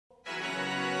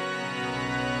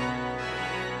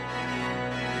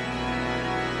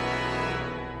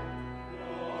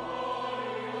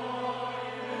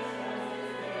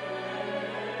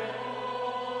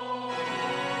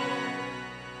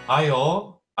Hi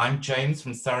all, I'm James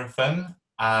from Seraphim,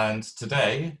 and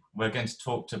today we're going to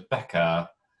talk to Becca.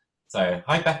 So,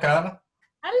 hi Becca.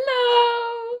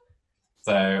 Hello.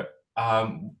 So,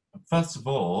 um, First of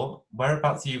all,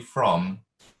 whereabouts are you from?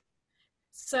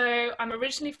 So I'm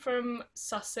originally from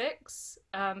Sussex,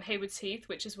 Haywards Heath,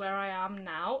 which is where I am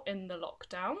now in the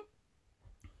lockdown.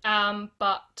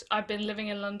 But I've been living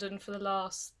in London for the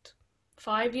last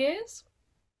 5 years.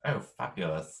 Oh,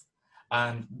 fabulous.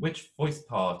 And which voice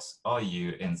part are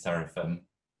you in Seraphim?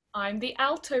 I'm the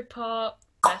alto part,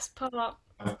 best part.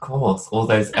 Of course, all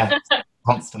those F's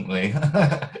constantly.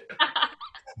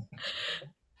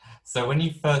 So, when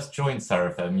you first joined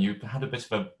Seraphim, you had a bit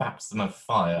of a baptism of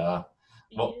fire.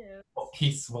 What Yeah. what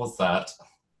piece was that?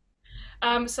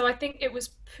 So I think it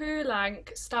was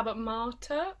Poulenc Stabat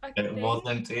Mater, I It was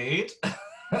think. indeed.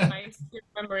 Nice, good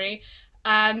memory.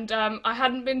 And I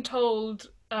hadn't been told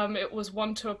it was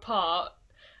one to a part.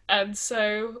 And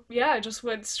so, yeah, I just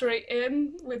went straight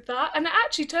in with that. And it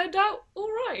actually turned out all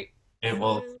right. It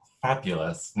was So,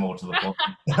 fabulous, more to the point.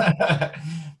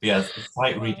 Yes, the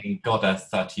sight well, reading goddess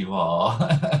that you are.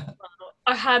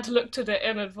 I had looked at it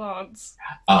in advance.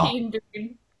 Ah, Keen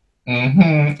bean.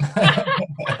 mhm.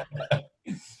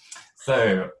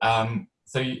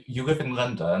 So you live in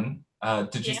London.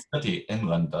 Did you Yeah. study in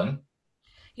London?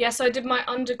 Yes, I did my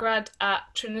undergrad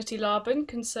at Trinity Laban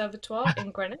Conservatoire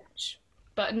in Greenwich.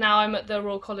 But now I'm at the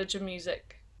Royal College of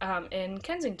Music in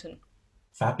Kensington.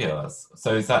 Fabulous.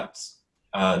 So is that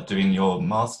doing your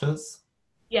masters?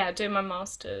 Yeah, doing my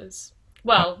masters.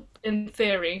 Well, in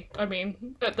theory, I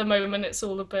mean, at the moment it's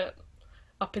all a bit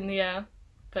up in the air,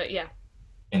 but yeah.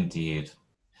 Indeed.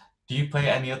 Do you play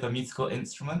any other musical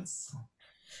instruments?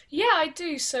 Yeah, I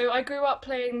do. So I grew up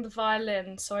playing the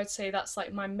violin, so I'd say that's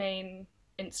like my main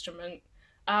instrument.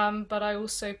 But I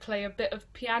also play a bit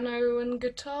of piano and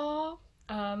guitar.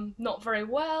 Not very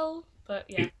well, but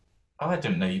yeah. Oh, I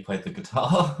didn't know you played the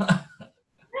guitar.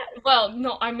 Well,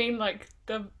 not, I mean like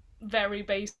the very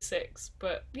basics,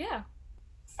 but yeah.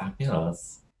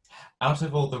 Fabulous. Out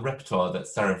of all the repertoire that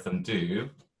Seraphim do,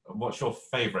 what's your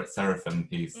favourite Seraphim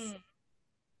piece?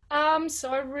 Mm.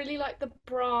 So I really like the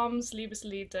Brahms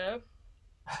Liebeslieder,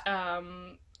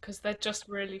 because they're just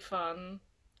really fun.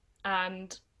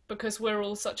 And because we're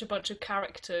all such a bunch of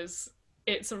characters,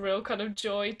 it's a real kind of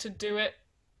joy to do it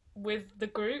with the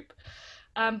group.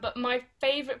 But my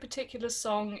favorite particular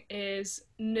song is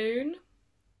Noon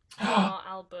on our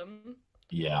album.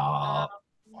 Yeah.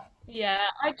 Yeah,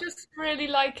 I just really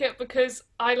like it because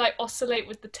I like oscillate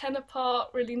with the tenor part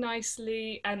really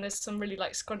nicely, and there's some really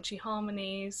like scrunchy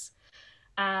harmonies.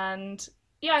 And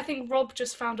yeah, I think Rob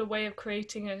just found a way of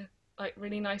creating a like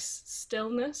really nice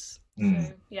stillness. Mm,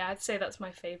 So yeah, I'd say that's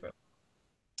my favorite.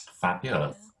 Yeah.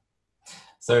 fabulous.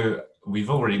 So we've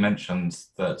already mentioned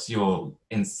that you're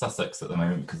in Sussex at the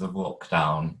moment because of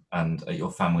lockdown and at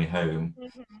your family home.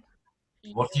 Mhm.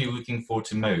 What are Yeah. you looking forward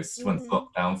to most once Hmm.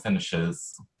 lockdown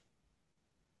finishes?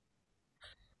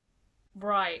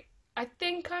 Right. I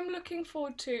think I'm looking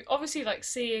forward to obviously like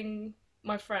seeing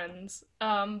my friends,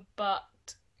 but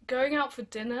going out for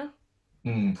dinner,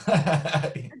 Mm.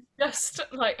 just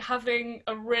like having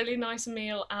a really nice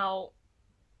meal out,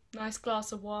 nice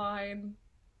glass of wine.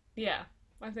 Yeah,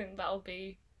 I think that'll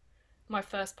be my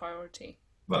first priority,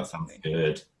 That sounds definitely.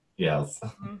 good. Yes.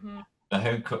 Hmm. The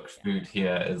home cooked Yeah. food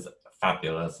here is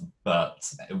fabulous,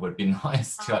 but it would be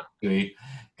nice to Ah, actually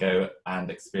go and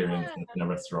experience yeah, it in a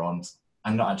restaurant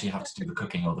and not actually have to do the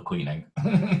cooking or the cleaning.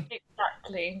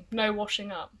 exactly. No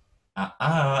washing up.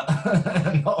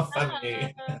 Not for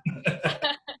me.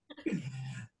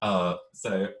 Ah.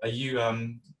 So are you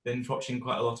binge watching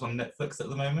quite a lot on Netflix at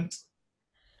the moment?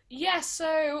 Yeah,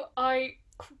 so I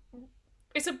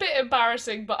it's a bit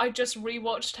embarrassing, but I just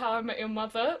rewatched How I Met Your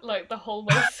Mother like the whole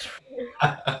way through,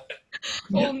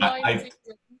 all I, nine I've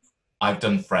seasons. I've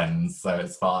done Friends, so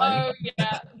it's fine. Oh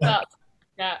yeah, that's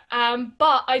yeah.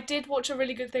 But I did watch a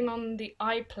really good thing on the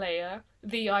iPlayer.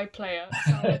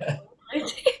 Sound like an old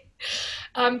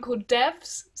lady. Called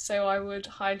Devs, so I would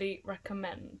highly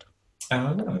recommend.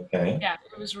 Oh, okay. Yeah,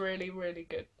 it was really, really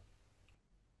good.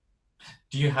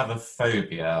 Do you have a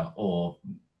phobia, or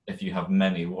if you have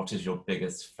many, what is your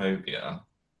biggest phobia?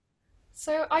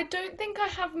 So I don't think I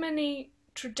have many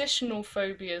traditional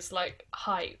phobias like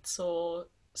heights or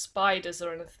spiders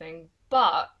or anything,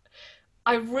 but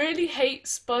I really hate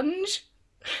sponge.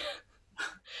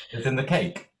 It's in the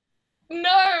cake.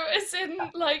 No, as in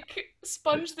like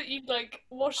sponge that you like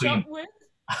wash up Clean. with.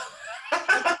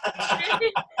 I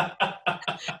really,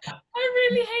 I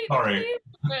really hate the Sorry. clean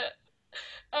of it.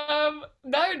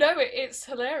 No, no, it's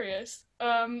hilarious.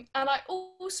 And I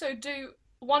also do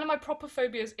one of my proper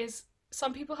phobias is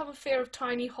some people have a fear of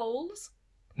tiny holes.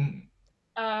 Mm.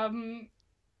 Um,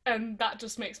 and that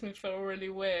just makes me feel really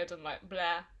weird and like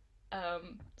blah.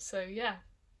 So yeah,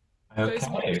 those are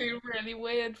my Okay. two really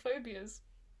weird phobias.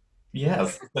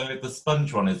 Yes. So the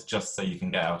sponge one is just so you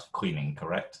can get out of cleaning,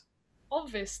 correct?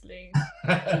 Obviously,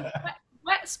 because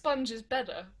wet sponge is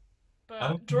better, but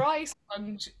Okay. dry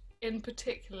sponge in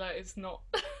particular is not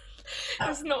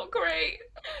is not great.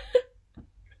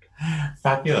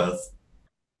 Fabulous.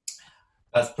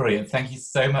 That's brilliant. Thank you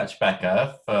so much,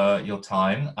 Becca, for your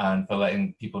time and for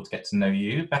letting people to get to know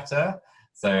you better.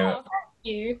 So Oh, thank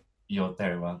you. you're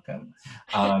very welcome.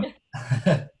 Um,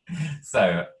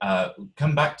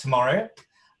 come back tomorrow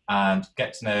and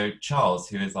get to know Charles,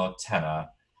 who is our tenor.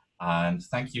 And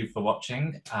thank you for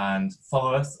watching and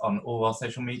follow us on all our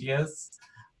social medias.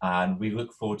 And we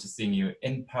look forward to seeing you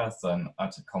in person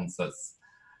at a concerts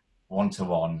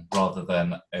one-to-one rather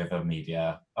than over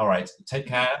media. All right, take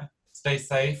care, stay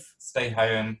safe, stay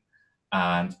home,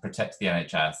 and protect the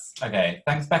NHS. Okay,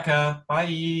 thanks, Becca.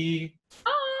 Bye.